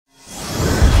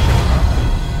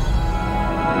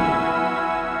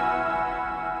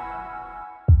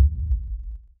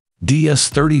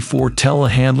DS34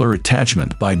 Telehandler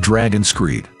attachment by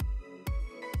Screed.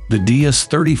 The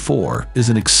DS34 is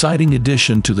an exciting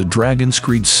addition to the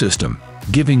Screed system,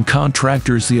 giving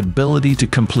contractors the ability to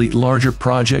complete larger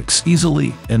projects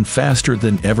easily and faster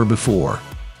than ever before.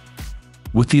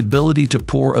 With the ability to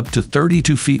pour up to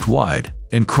 32 feet wide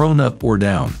and crane up or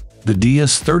down, the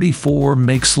DS34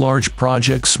 makes large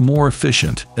projects more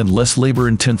efficient and less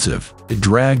labor-intensive. It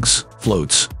drags,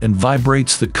 floats, and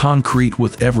vibrates the concrete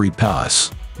with every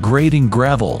pass. Grading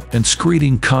gravel and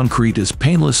screeding concrete is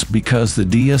painless because the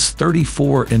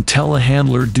DS34 and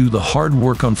Telehandler do the hard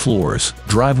work on floors,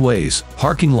 driveways,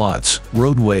 parking lots,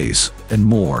 roadways, and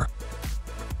more.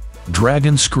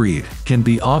 Screed can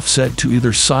be offset to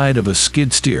either side of a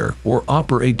skid steer or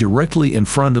operate directly in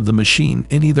front of the machine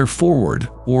in either forward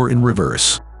or in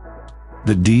reverse.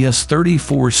 The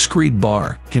DS34 Screed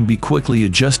bar can be quickly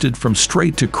adjusted from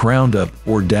straight to crowned up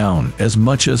or down as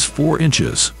much as 4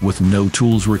 inches with no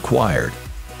tools required.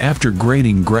 After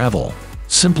grading gravel,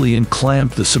 simply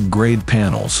unclamp the subgrade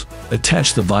panels,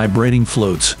 attach the vibrating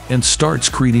floats, and start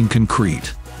screeding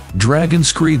concrete.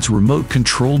 Screed's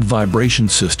remote-controlled vibration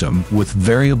system with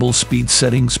variable speed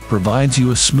settings provides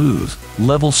you a smooth,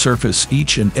 level surface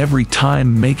each and every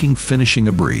time, making finishing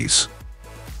a breeze.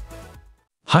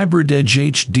 Hybrid Edge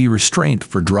HD Restraint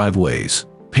for driveways.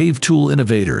 Pave Tool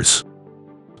Innovators.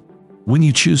 When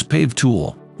you choose Pave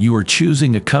Tool, you are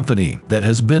choosing a company that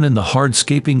has been in the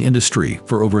hardscaping industry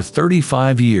for over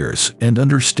 35 years and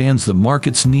understands the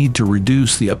market's need to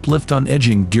reduce the uplift on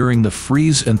edging during the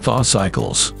freeze and thaw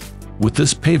cycles. With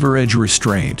this paver edge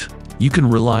restraint, you can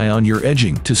rely on your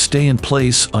edging to stay in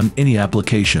place on any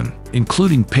application,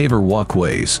 including paver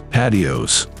walkways,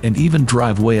 patios, and even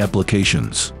driveway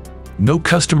applications. No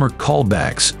customer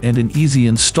callbacks and an easy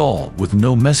install with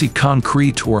no messy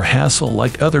concrete or hassle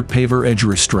like other paver edge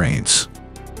restraints.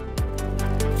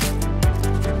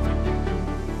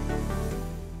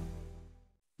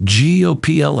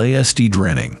 GEOPLAST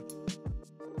Drening.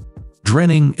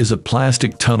 Drening is a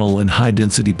plastic tunnel in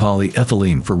high-density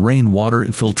polyethylene for rainwater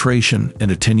infiltration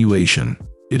and attenuation.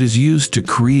 It is used to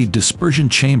create dispersion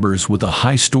chambers with a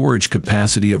high storage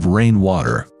capacity of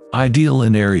rainwater, ideal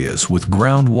in areas with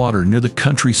groundwater near the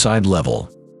countryside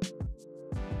level.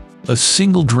 A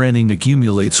single draining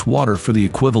accumulates water for the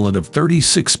equivalent of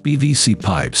 36 PVC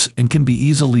pipes and can be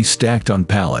easily stacked on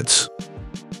pallets.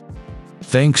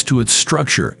 Thanks to its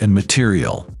structure and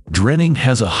material, Drening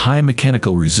has a high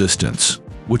mechanical resistance,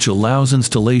 which allows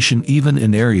installation even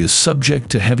in areas subject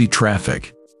to heavy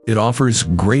traffic. It offers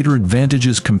greater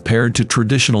advantages compared to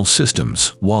traditional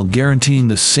systems while guaranteeing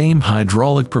the same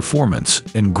hydraulic performance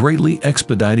and greatly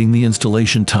expediting the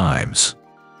installation times.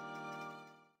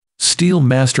 Steel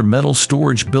Master Metal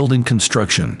Storage Building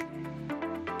Construction.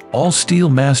 All Steel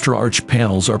Master arch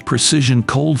panels are precision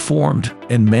cold-formed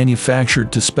and manufactured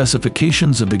to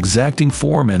specifications of exacting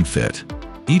form and fit.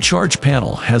 Each arch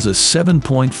panel has a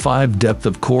 7.5 depth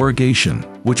of corrugation,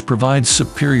 which provides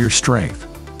superior strength.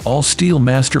 All Steel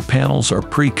Master panels are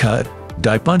pre-cut,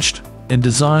 die-punched, and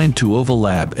designed to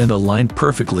overlap and align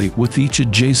perfectly with each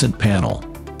adjacent panel.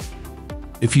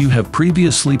 If you have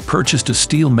previously purchased a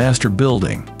Steel Master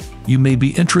building, you may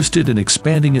be interested in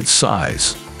expanding its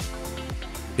size.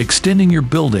 Extending your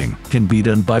building can be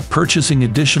done by purchasing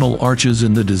additional arches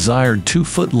in the desired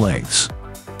 2-foot lengths.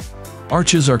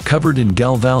 Arches are covered in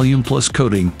Galvalume Plus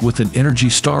coating with an Energy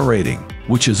Star rating,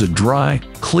 which is a dry,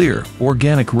 clear,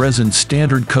 organic resin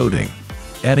standard coating.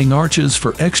 Adding arches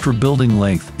for extra building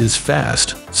length is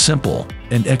fast, simple,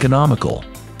 and economical.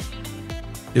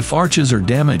 If arches are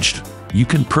damaged, you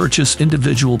can purchase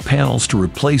individual panels to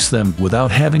replace them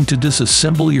without having to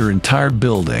disassemble your entire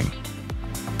building.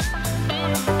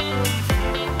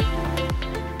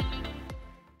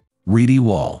 Reedy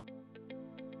Wall.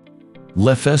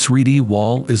 LEFS Reedy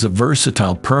Wall is a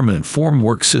versatile permanent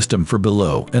formwork system for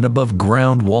below and above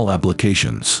ground wall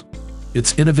applications.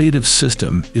 Its innovative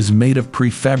system is made of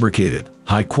prefabricated,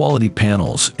 high-quality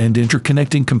panels and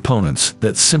interconnecting components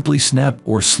that simply snap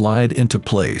or slide into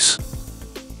place.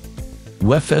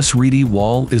 LEFS Reedy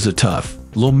Wall is a tough,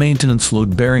 low-maintenance,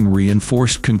 load-bearing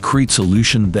reinforced concrete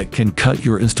solution that can cut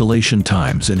your installation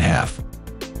times in half.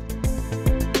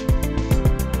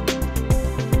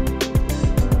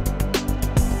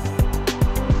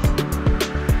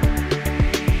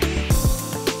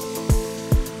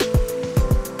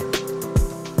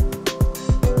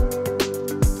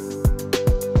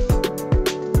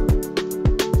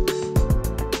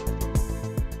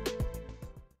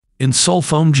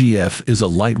 Insulfoam GF is a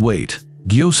lightweight,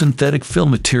 geosynthetic fill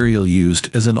material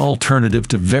used as an alternative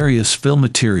to various fill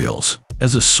materials,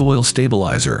 as a soil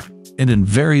stabilizer, and in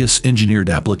various engineered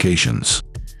applications.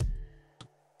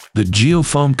 The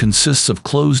geofoam consists of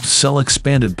closed-cell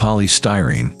expanded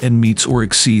polystyrene and meets or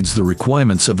exceeds the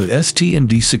requirements of the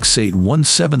STM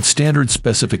 6817 standard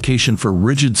specification for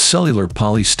rigid cellular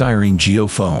polystyrene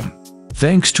geofoam.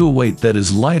 Thanks to a weight that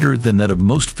is lighter than that of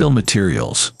most fill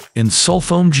materials,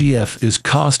 Insulfoam GF is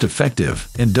cost-effective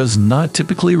and does not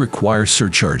typically require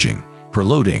surcharging,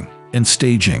 preloading, and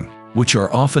staging, which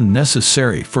are often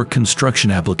necessary for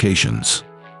construction applications.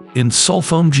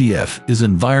 Insulfoam GF is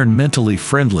environmentally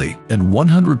friendly and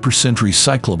 100%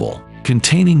 recyclable,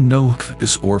 containing no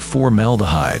PFAS or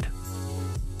formaldehyde.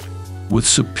 With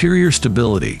superior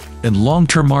stability and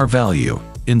long-term R value,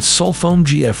 Insulfoam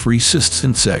GF resists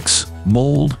insects,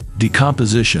 mold,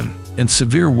 decomposition, and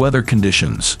severe weather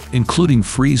conditions, including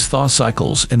freeze-thaw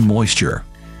cycles and moisture.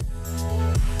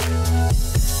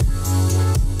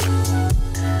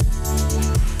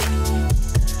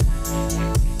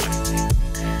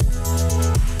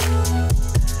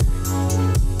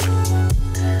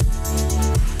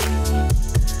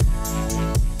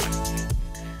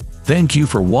 Thank you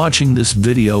for watching this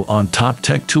video on Top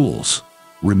Tech Tools.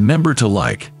 Remember to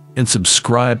like and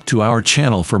subscribe to our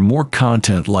channel for more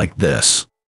content like this.